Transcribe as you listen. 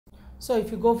So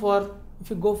if you go for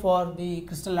the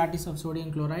crystal lattice of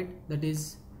sodium chloride, that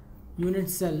is unit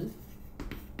cell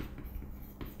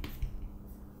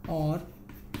or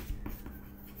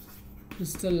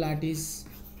crystal lattice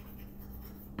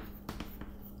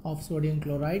of sodium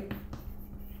chloride,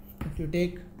 if you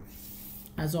take,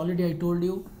 as already I told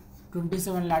you,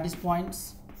 27 lattice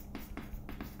points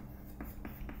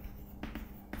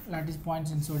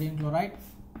in sodium chloride.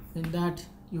 In that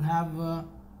you have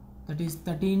that is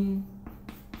 13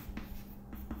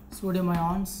 sodium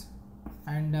ions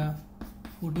and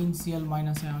 14 Cl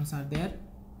minus ions are there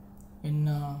in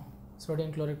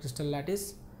sodium chloride crystal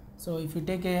lattice. So if you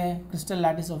take a crystal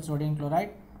lattice of sodium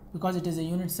chloride, because it is a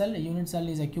unit cell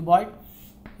is a cuboid.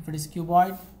 If it is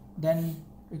cuboid, then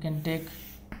you can take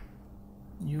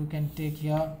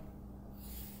here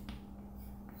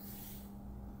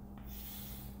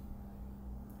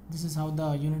this is how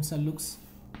the unit cell looks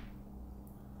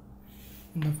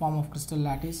in the form of crystal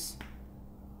lattice.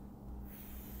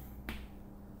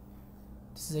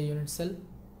 This is a unit cell,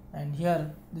 and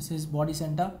here this is body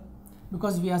center.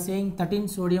 Because we are saying 13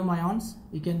 sodium ions,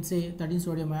 you can say 13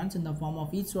 sodium ions in the form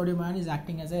of each sodium ion is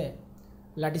acting as a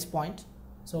lattice point.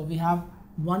 So we have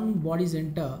one body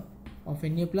center of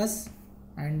Na plus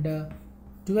and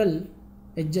 12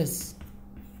 edges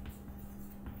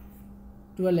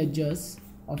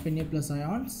of Na plus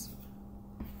ions.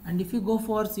 And if you go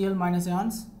for Cl minus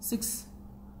ions, 6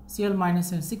 Cl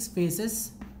minus and 6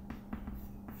 faces,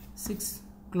 6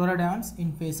 chloride ions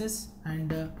in faces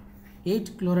and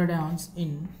 8 chloride ions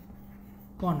in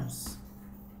corners.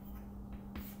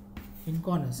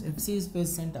 Fc is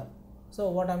face center. So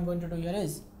what I am going to do here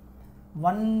is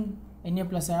one Na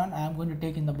plus ion I am going to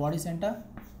take in the body center,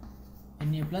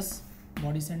 Na plus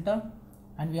body center,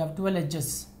 and we have 12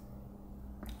 edges.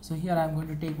 So here I am going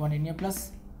to take one Na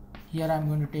plus, here I am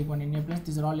going to take one Na plus.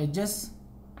 These are all edges.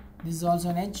 This is also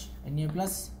an edge. Na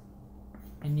plus,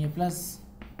 again Na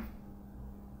plus,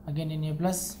 Na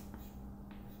plus,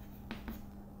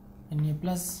 Na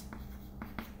plus,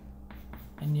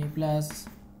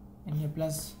 Na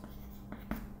plus,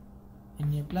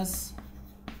 Na plus,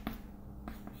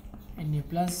 Na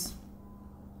plus,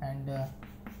 and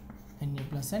Na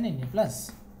plus and Na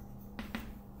plus.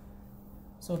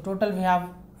 So total we have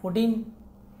 14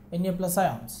 Na plus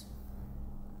ions.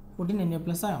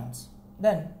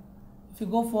 Then if you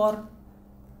go for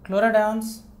chloride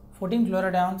ions, 14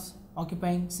 chloride ions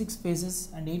occupying 6 faces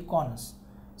and 8 corners.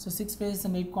 So 6 faces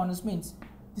and 8 corners means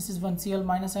this is one Cl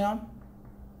minus ion,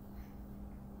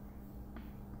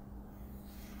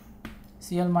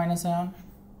 Cl minus ion,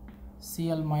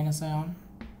 Cl minus ion,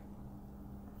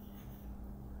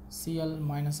 Cl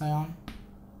minus ion,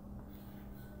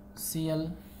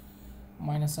 Cl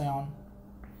minus ion,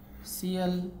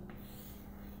 Cl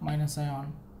minus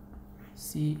ion,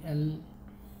 Cl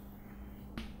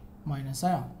minus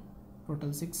ion.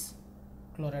 Total 6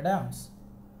 chloride ions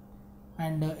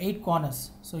and 8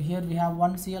 corners. So here we have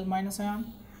one Cl minus ion,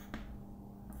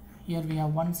 here we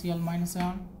have one Cl minus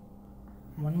ion,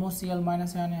 one more Cl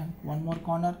minus ion, and one more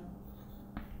corner,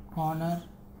 corner,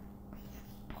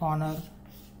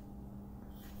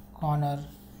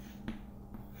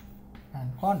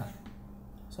 and corner.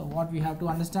 So what we have to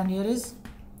understand here is,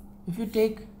 if you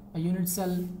take a unit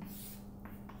cell,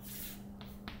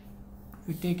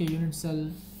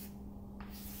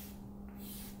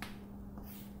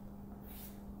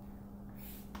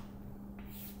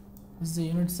 this is a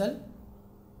unit cell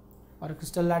or a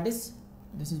crystal lattice.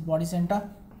 This is body center,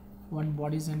 one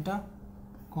body center,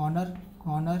 corner,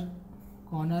 and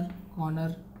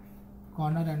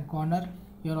corner.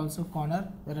 Here also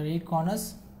corner. There are 8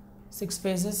 corners, 6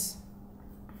 faces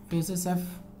F,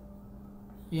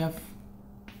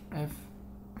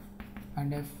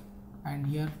 and F, and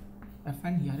here F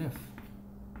and here F.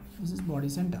 This is body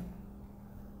center.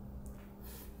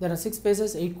 There are 6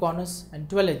 faces, 8 corners and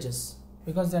 12 edges.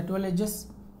 Because there are 12 edges,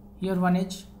 here one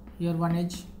edge, here one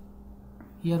edge,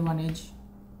 here one edge,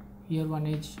 here one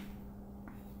edge,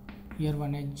 here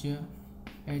one edge,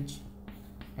 edge,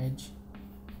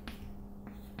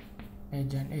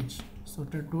 and edge. So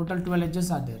total 12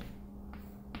 edges are there.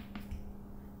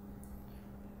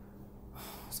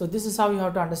 So this is how you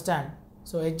have to understand.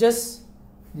 So edges,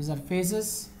 these are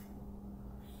faces,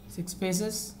 6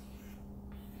 faces,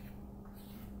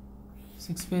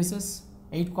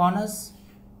 8 corners,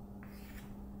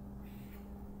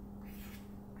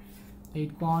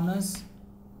 8 corners,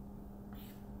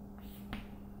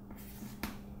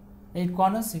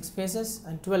 6 faces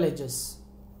and 12 edges.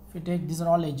 If you take, these are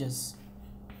all edges.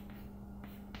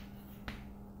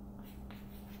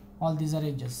 All these are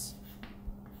edges.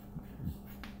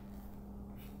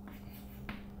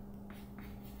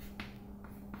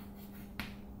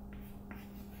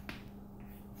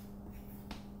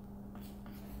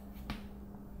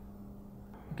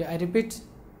 Okay, I repeat.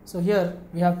 So here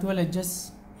we have 12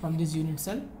 edges from this unit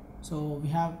cell. So we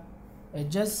have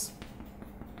edges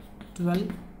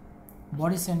 12,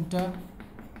 body center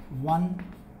 1,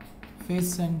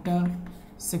 face center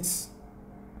 6.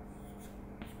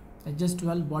 Edges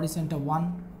 12, body center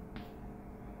 1,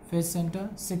 face center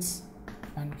 6,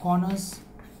 and corners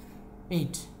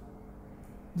 8.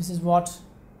 This is what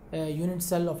a unit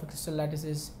cell of a crystal lattice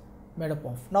is made up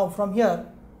of. Now from here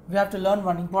we have to learn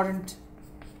one important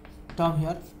term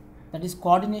here, that is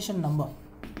coordination number.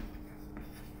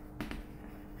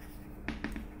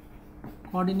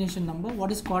 Coordination number. What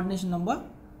is coordination number?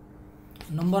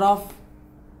 Number of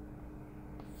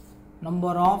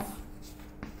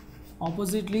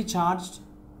oppositely charged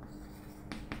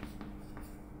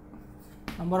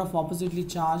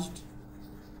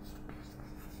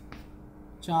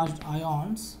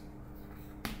ions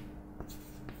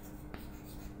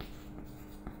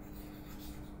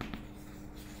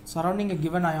surrounding a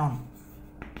given ion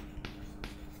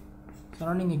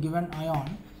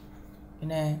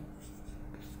in a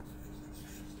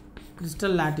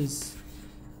crystal lattice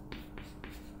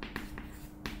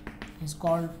is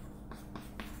called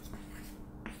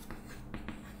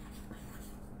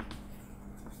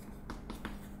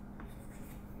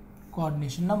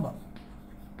coordination number.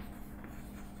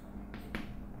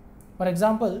 For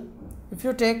example, if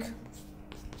you take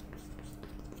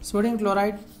sodium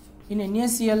chloride in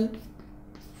NaCl,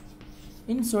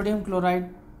 in sodium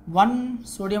chloride, one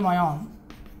sodium ion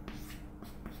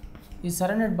is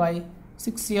surrounded by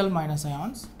 6 Cl minus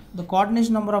ions. The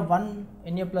coordination number of one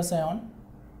Na plus ion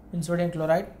in sodium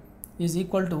chloride is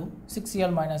equal to 6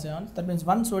 Cl minus ions. That means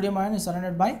one sodium ion is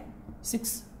surrounded by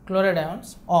 6 chloride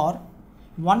ions, or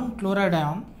one chloride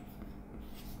ion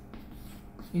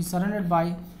is surrounded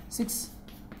by 6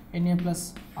 Na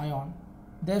plus ion.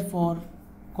 Therefore,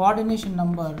 coordination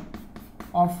number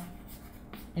of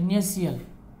NaCl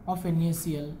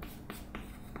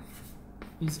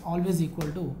is always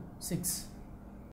equal to 6.